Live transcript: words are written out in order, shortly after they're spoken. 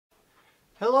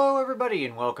Hello everybody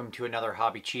and welcome to another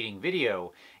hobby cheating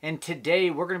video. And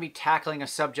today we're going to be tackling a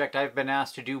subject I've been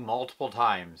asked to do multiple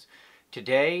times.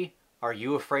 Today, are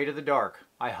you afraid of the dark?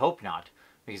 I hope not,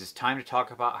 because it's time to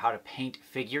talk about how to paint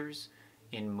figures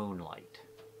in Moonlight.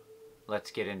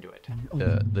 Let's get into it.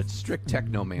 The strict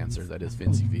technomancer that is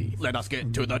Vinci V. Let us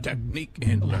get to the technique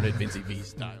and learn it Vinci V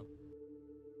style.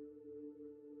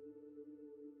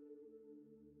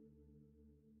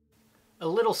 A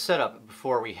little setup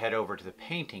before we head over to the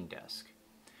painting desk.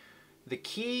 The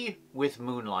key with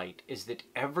Moonlight is that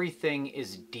everything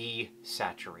is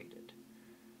desaturated.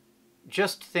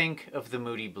 Just think of the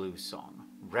Moody Blues song.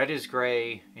 Red is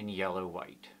gray and yellow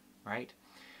white, right?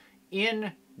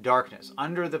 In darkness,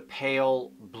 under the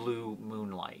pale blue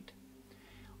moonlight,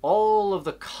 all of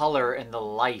the color and the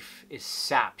life is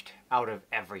sapped out of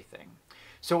everything.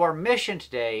 So our mission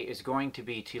today is going to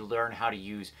be to learn how to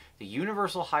use the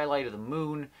universal highlight of the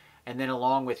moon, and then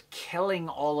along with killing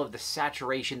all of the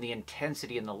saturation, the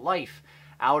intensity, and the life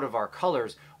out of our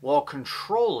colors while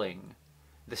controlling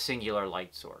the singular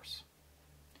light source.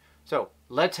 So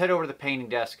let's head over to the painting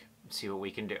desk and see what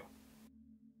we can do.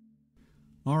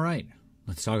 All right,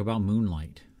 let's talk about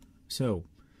Moonlight. So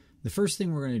the first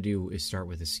thing we're going to do is start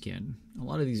with the skin. A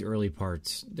lot of these early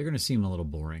parts, they're going to seem a little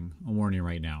boring. I'm warning you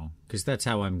right now, because that's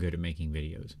how I'm good at making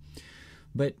videos.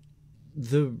 But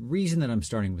the reason that I'm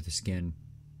starting with the skin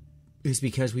is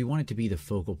because we want it to be the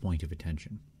focal point of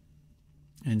attention.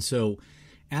 And so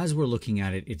as we're looking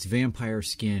at it, it's vampire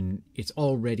skin. It's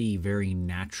already very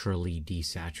naturally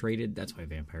desaturated. That's why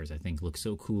vampires, I think, look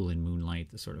so cool in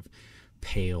Moonlight. The sort of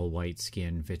pale white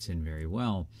skin fits in very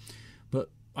well. But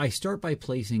I start by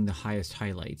placing the highest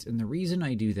highlights, and the reason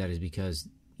I do that is because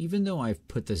even though I've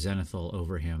put the zenithal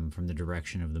over him from the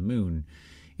direction of the moon,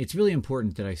 it's really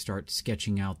important that I start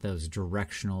sketching out those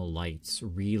directional lights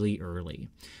really early,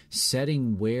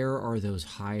 setting where are those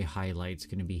high highlights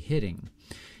going to be hitting.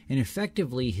 And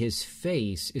effectively, his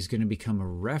face is going to become a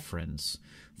reference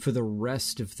for the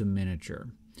rest of the miniature.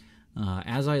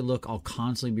 As I look, I'll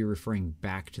constantly be referring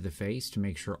back to the face to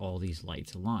make sure all these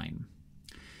lights align.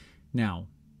 Now,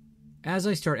 as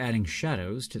I start adding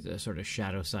shadows to the sort of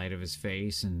shadow side of his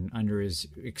face and under his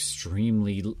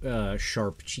extremely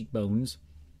sharp cheekbones,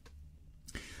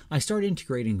 I start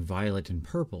integrating violet and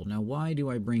purple. Now, why do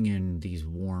I bring in these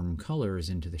warm colors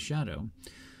into the shadow?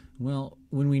 Well,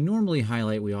 when we normally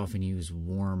highlight, we often use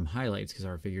warm highlights because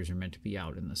our figures are meant to be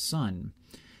out in the sun.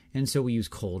 And so we use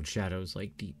cold shadows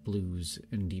like deep blues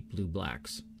and deep blue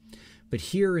blacks. But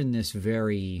here in this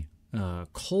very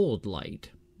cold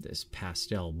light, this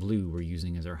pastel blue we're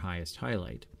using as our highest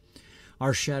highlight,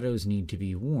 our shadows need to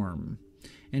be warm.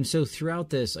 And so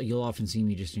throughout this, you'll often see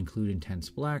me just include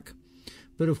intense black.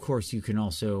 But of course, you can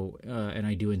also, and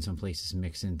I do in some places,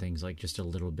 mix in things like just a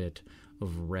little bit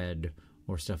of red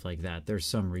or stuff like that. There's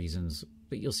some reasons,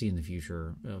 but you'll see in the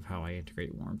future of how I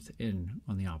integrate warmth in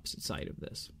on the opposite side of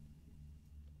this.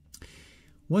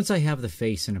 Once I have the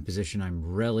face in a position I'm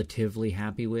relatively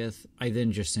happy with, I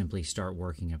then just simply start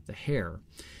working up the hair.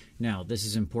 Now, this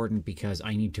is important because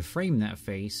I need to frame that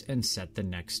face and set the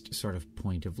next sort of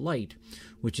point of light,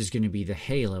 which is going to be the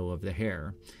halo of the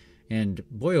hair. And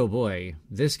boy, oh boy,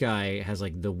 this guy has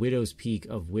like the widow's peak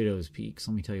of widow's peaks,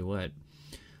 let me tell you what.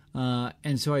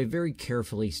 And so I very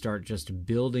carefully start just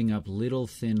building up little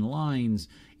thin lines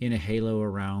in a halo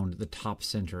around the top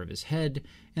center of his head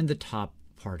and the top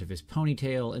part of his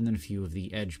ponytail, and then a few of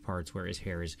the edge parts where his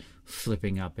hair is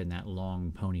flipping up in that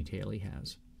long ponytail he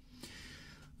has.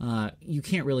 You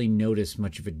can't really notice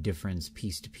much of a difference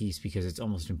piece to piece because it's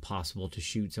almost impossible to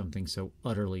shoot something so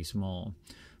utterly small.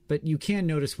 But you can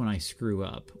notice when I screw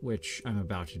up, which I'm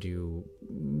about to do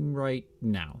right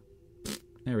now.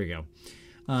 There we go.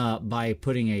 By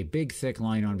putting a big thick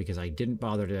line on because I didn't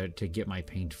bother to get my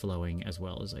paint flowing as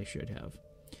well as I should have.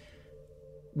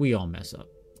 We all mess up.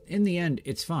 In the end,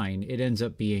 it's fine. It ends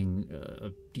up being,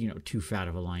 too fat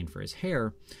of a line for his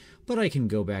hair, but I can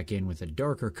go back in with a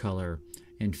darker color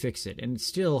and fix it. And it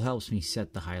still helps me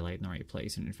set the highlight in the right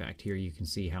place. And in fact, here you can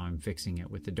see how I'm fixing it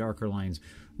with the darker lines,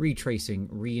 retracing,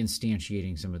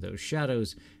 reinstantiating some of those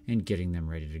shadows, and getting them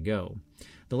ready to go.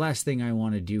 The last thing I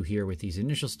want to do here with these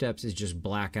initial steps is just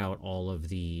black out all of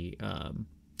the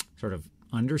sort of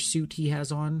undersuit he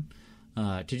has on.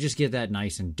 To just get that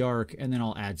nice and dark, and then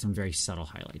I'll add some very subtle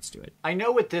highlights to it. I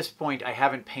know at this point I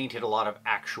haven't painted a lot of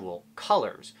actual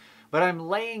colors, but I'm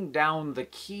laying down the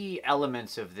key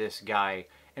elements of this guy,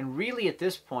 and really at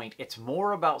this point it's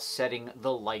more about setting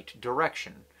the light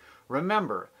direction.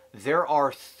 Remember, there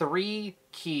are three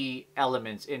key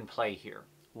elements in play here.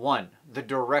 One, the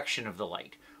direction of the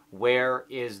light. Where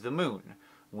is the moon?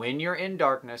 When you're in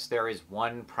darkness, there is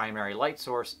one primary light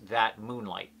source, that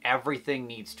moonlight. Everything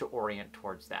needs to orient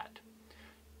towards that.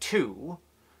 2,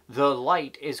 the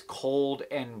light is cold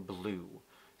and blue.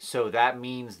 So that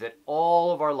means that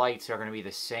all of our lights are going to be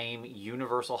the same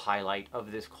universal highlight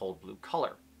of this cold blue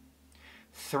color.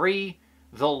 3,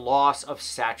 the loss of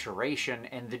saturation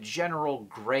and the general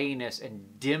grayness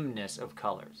and dimness of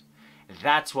colors.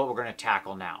 That's what we're going to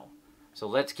tackle now. So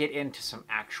let's get into some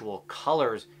actual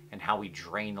colors and how we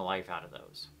drain the life out of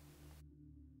those.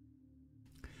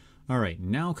 All right,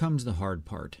 now comes the hard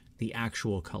part, the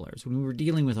actual colors. When we were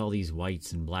dealing with all these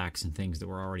whites and blacks and things that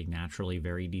were already naturally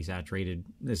very desaturated,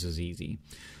 this is easy.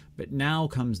 But now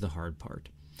comes the hard part.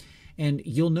 And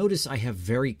you'll notice I have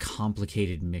very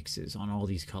complicated mixes on all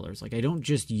these colors. Like, I don't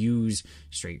just use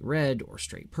straight red or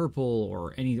straight purple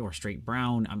or straight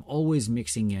brown. I'm always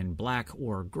mixing in black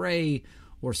or gray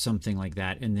or something like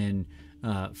that, and then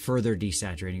further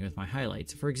desaturating with my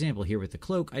highlights. For example, here with the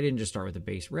cloak, I didn't just start with a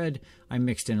base red. I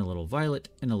mixed in a little violet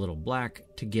and a little black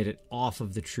to get it off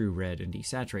of the true red and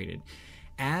desaturated.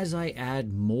 As I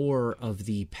add more of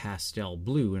the pastel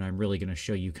blue, and I'm really going to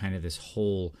show you kind of this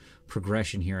whole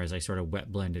progression here as I sort of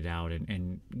wet blend it out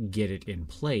and get it in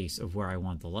place of where I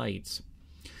want the lights.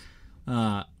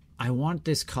 I want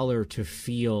this color to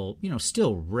feel,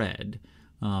 still red.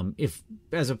 If,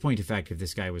 as a point of fact, if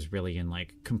this guy was really in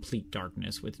like complete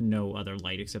darkness with no other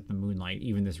light except the moonlight,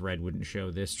 even this red wouldn't show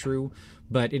this true.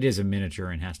 But it is a miniature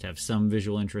and has to have some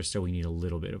visual interest, so we need a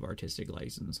little bit of artistic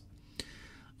license.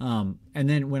 And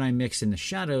then when I mix in the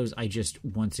shadows, I just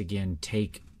once again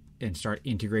take and start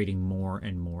integrating more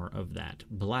and more of that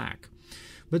black.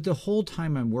 But the whole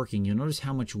time I'm working, you'll notice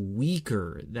how much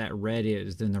weaker that red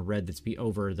is than the red that's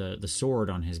over the sword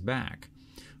on his back.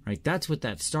 Right? That's what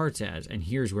that starts as, and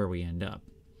here's where we end up.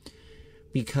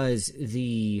 Because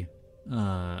the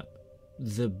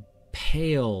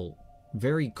pale,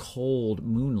 very cold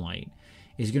moonlight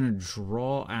is going to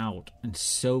draw out and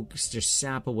just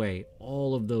sap away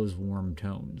all of those warm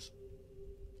tones.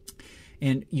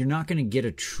 And you're not going to get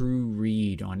a true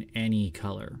read on any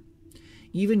color.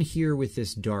 Even here with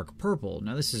this dark purple,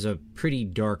 now this is a pretty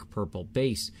dark purple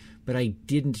base, but I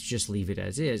didn't just leave it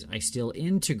as is. I still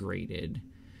integrated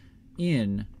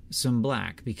in some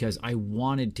black because I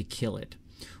wanted to kill it.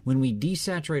 When we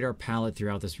desaturate our palette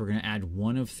throughout this, we're going to add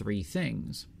one of 3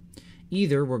 things.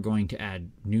 Either we're going to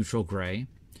add neutral gray,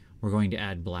 we're going to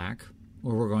add black,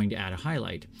 or we're going to add a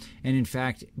highlight. And in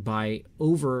fact, by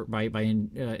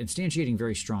instantiating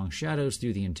very strong shadows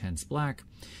through the intense black,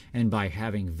 and by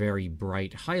having very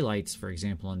bright highlights, for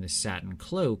example, in this satin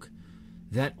cloak,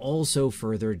 that also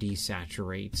further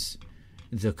desaturates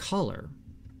the color.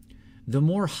 The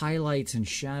more highlights and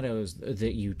shadows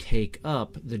that you take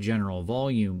up the general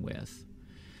volume with,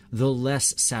 the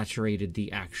less saturated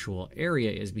the actual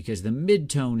area is, because the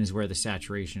midtone is where the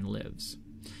saturation lives.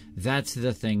 That's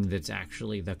the thing that's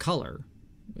actually the color,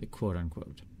 quote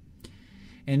unquote.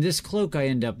 And this cloak I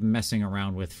end up messing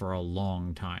around with for a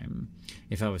long time.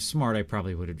 If I was smart, I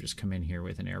probably would have just come in here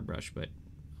with an airbrush, but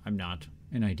I'm not,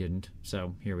 and I didn't,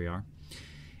 so here we are.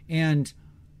 And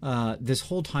this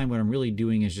whole time what I'm really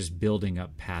doing is just building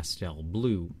up pastel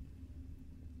blue.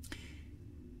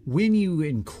 When you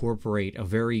incorporate a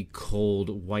very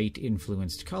cold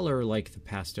white-influenced color like the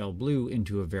pastel blue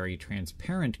into a very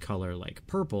transparent color like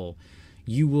purple,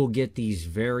 you will get these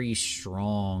very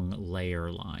strong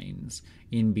layer lines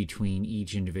in between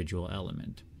each individual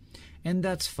element. And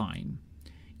that's fine.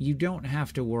 You don't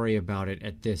have to worry about it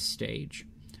at this stage.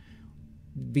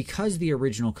 Because the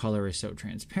original color is so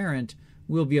transparent,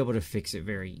 we'll be able to fix it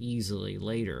very easily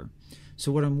later.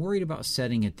 So what I'm worried about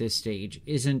setting at this stage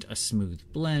isn't a smooth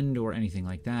blend or anything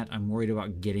like that. I'm worried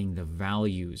about getting the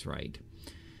values right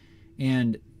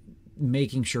and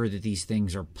making sure that these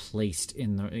things are placed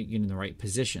in the right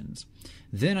positions.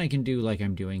 Then I can do like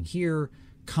I'm doing here,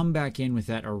 come back in with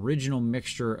that original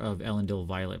mixture of Elendil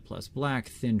Violet plus black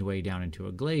thinned way down into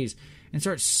a glaze and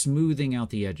start smoothing out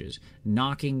the edges,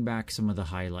 knocking back some of the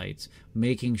highlights,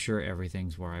 making sure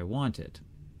everything's where I want it.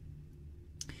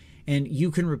 And you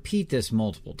can repeat this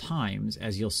multiple times,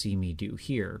 as you'll see me do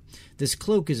here. This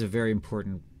cloak is a very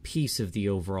important piece of the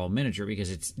overall miniature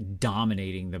because it's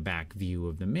dominating the back view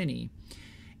of the mini.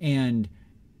 And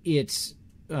it's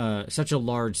such a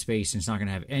large space, and it's not going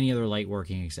to have any other light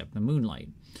working except the moonlight.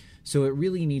 So it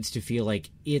really needs to feel like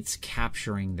it's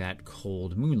capturing that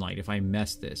cold moonlight. If I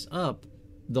mess this up,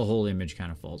 the whole image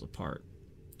kind of falls apart.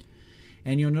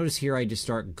 And you'll notice here I just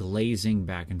start glazing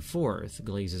back and forth.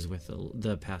 Glazes with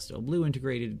the pastel blue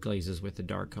integrated, glazes with the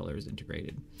dark colors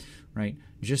integrated, right?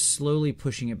 Just slowly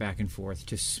pushing it back and forth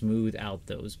to smooth out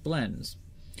those blends.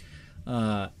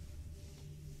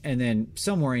 And then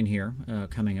somewhere in here,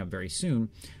 coming up very soon,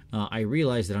 I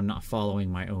realize that I'm not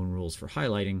following my own rules for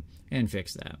highlighting and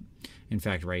fix that. In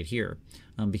fact, right here,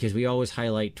 because we always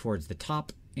highlight towards the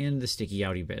top and the sticky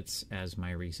outy bits, as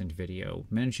my recent video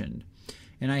mentioned.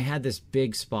 And I had this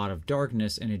big spot of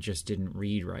darkness and it just didn't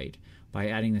read right. By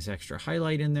adding this extra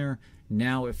highlight in there,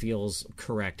 now it feels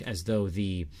correct, as though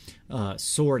the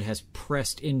sword has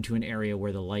pressed into an area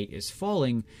where the light is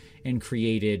falling and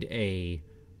created a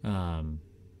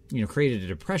created a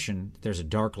depression. There's a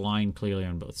dark line clearly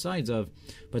on both sides of,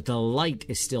 but the light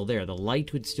is still there. The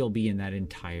light would still be in that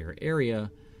entire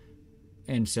area.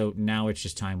 And so now it's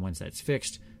just time, once that's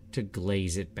fixed, to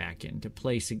glaze it back into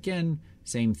place again.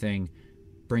 Same thing,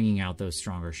 bringing out those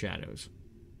stronger shadows.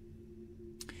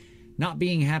 Not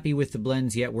being happy with the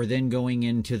blends yet, we're then going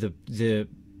into the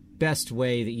best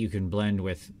way that you can blend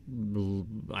with,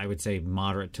 I would say,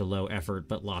 moderate to low effort,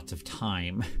 but lots of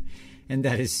time. And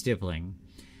that is stippling.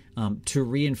 To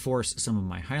reinforce some of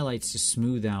my highlights, to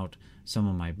smooth out some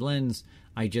of my blends,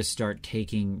 I just start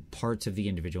taking parts of the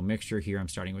individual mixture. Here I'm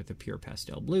starting with the pure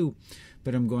pastel blue,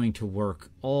 but I'm going to work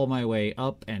all my way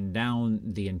up and down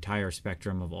the entire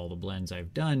spectrum of all the blends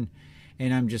I've done,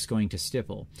 and I'm just going to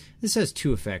stipple. This has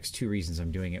two effects, two reasons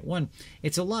I'm doing it. One,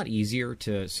 it's a lot easier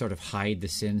to sort of hide the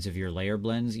sins of your layer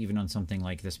blends, even on something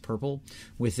like this purple,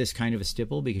 with this kind of a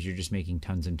stipple, because you're just making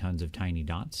tons and tons of tiny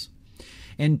dots.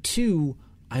 And two,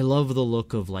 I love the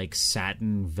look of like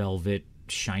satin, velvet,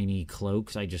 shiny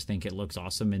cloaks. I just think it looks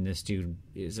awesome, and this dude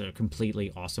is a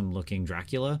completely awesome looking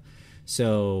Dracula.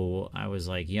 So I was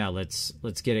like, yeah, let's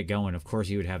get it going. Of course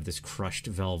he would have this crushed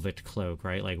velvet cloak,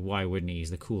 right? Like, why wouldn't he?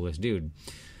 He's the coolest dude.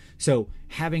 So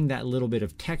having that little bit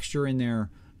of texture in there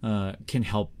can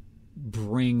help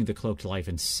bring the cloak to life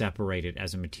and separate it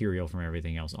as a material from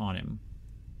everything else on him.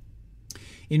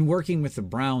 In working with the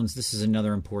browns, this is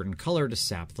another important color to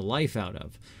sap the life out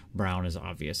of. Brown is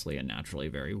obviously a naturally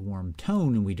very warm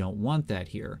tone, and we don't want that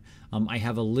here. I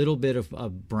have a little bit of a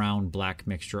brown-black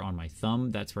mixture on my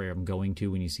thumb. That's where I'm going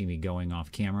to when you see me going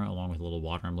off camera, along with a little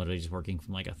water. I'm literally just working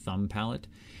from like a thumb palette.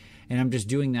 And I'm just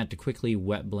doing that to quickly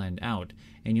wet blend out.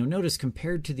 And you'll notice,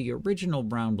 compared to the original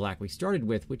brown-black we started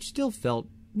with, which still felt,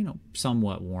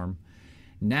 somewhat warm,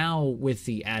 now with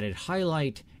the added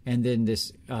highlight and then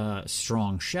this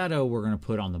strong shadow we're going to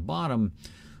put on the bottom,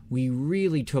 we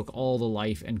really took all the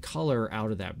life and color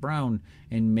out of that brown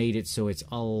and made it so it's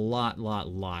a lot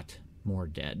more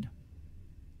dead.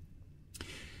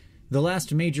 The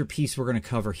last major piece we're going to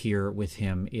cover here with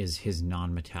him is his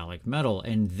non-metallic metal,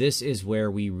 and this is where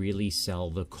we really sell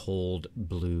the cold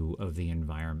blue of the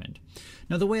environment.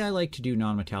 Now, the way I like to do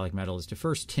non-metallic metal is to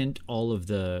first tint all of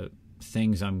the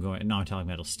things non-metallic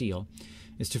metal steel,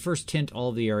 is to first tint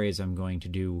all the areas I'm going to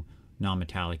do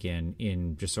non-metallic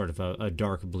in just sort of a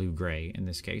dark blue-gray in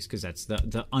this case, because that's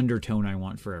the undertone I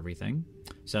want for everything.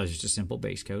 So that was just a simple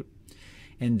base coat.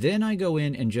 And then I go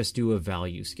in and just do a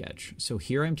value sketch. So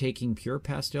here I'm taking pure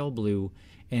pastel blue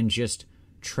and just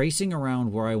tracing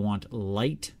around where I want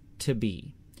light to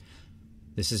be.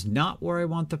 This is not where I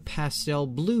want the pastel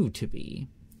blue to be.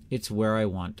 It's where I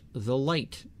want the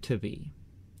light to be.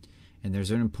 And there's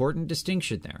an important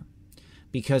distinction there,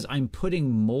 because I'm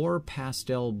putting more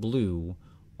pastel blue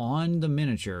on the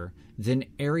miniature than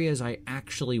areas I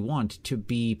actually want to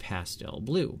be pastel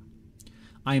blue.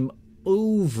 I'm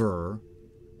over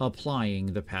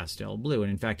applying the pastel blue.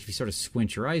 And in fact, if you sort of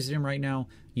squint your eyes at him right now,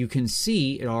 you can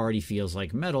see it already feels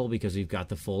like metal because we've got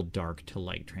the full dark to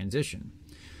light transition.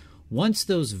 Once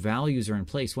those values are in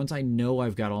place, once I know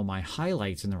I've got all my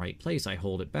highlights in the right place, I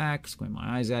hold it back, squint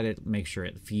my eyes at it, make sure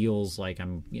it feels like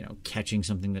I'm, catching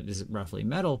something that is roughly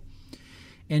metal.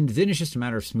 And then it's just a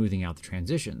matter of smoothing out the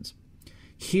transitions.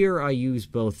 Here I use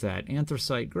both that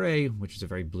anthracite gray, which is a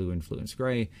very blue influenced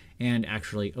gray, and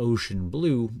actually ocean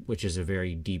blue, which is a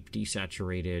very deep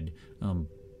desaturated,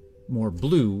 more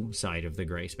blue side of the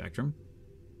gray spectrum,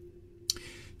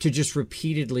 to just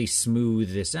repeatedly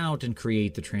smooth this out and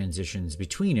create the transitions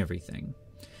between everything.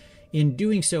 In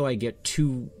doing so, I get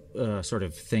two sort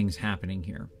of things happening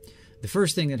here. The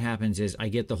first thing that happens is I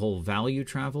get the whole value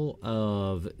travel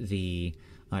of the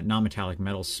non-metallic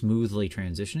metal smoothly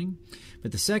transitioning.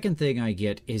 But the second thing I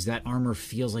get is that armor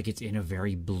feels like it's in a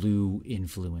very blue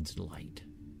influenced light.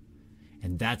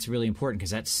 And that's really important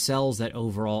because that sells that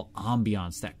overall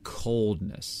ambiance, that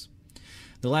coldness.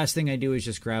 The last thing I do is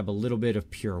just grab a little bit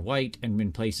of pure white, and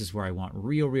in places where I want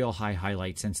real high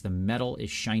highlight, since the metal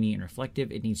is shiny and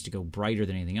reflective, it needs to go brighter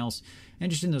than anything else.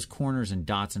 And just in those corners and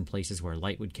dots and places where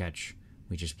light would catch,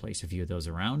 we just place a few of those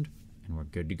around, and we're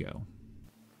good to go.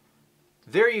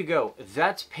 There you go.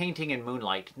 That's painting in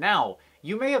Moonlight. Now,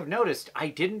 you may have noticed I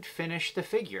didn't finish the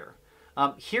figure.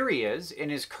 Here he is in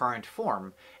his current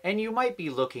form, and you might be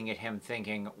looking at him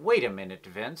thinking, wait a minute,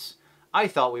 Vince, I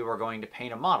thought we were going to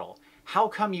paint a model. How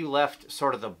come you left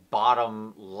sort of the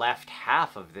bottom left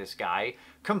half of this guy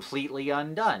completely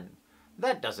undone?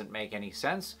 That doesn't make any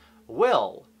sense.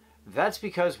 Well, that's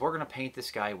because we're going to paint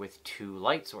this guy with 2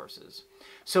 light sources.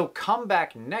 So come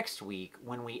back next week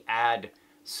when we add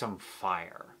some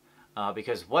fire.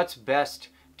 Because what's best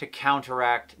to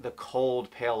counteract the cold,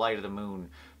 pale light of the moon,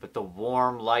 but the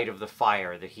warm light of the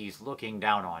fire that he's looking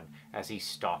down on as he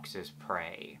stalks his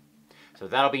prey. So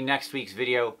that'll be next week's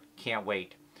video. Can't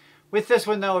wait. With this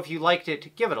one, though, if you liked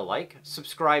it, give it a like.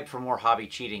 Subscribe for more hobby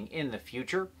cheating in the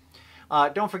future.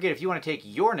 Don't forget, if you want to take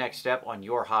your next step on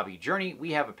your hobby journey,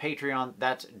 we have a Patreon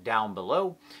that's down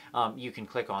below. You can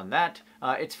click on that.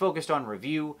 It's focused on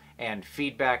review and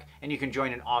feedback, and you can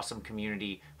join an awesome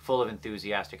community full of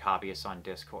enthusiastic hobbyists on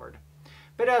Discord.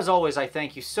 But as always, I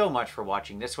thank you so much for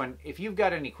watching this one. If you've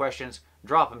got any questions,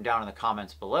 drop them down in the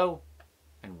comments below,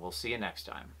 and we'll see you next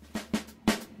time.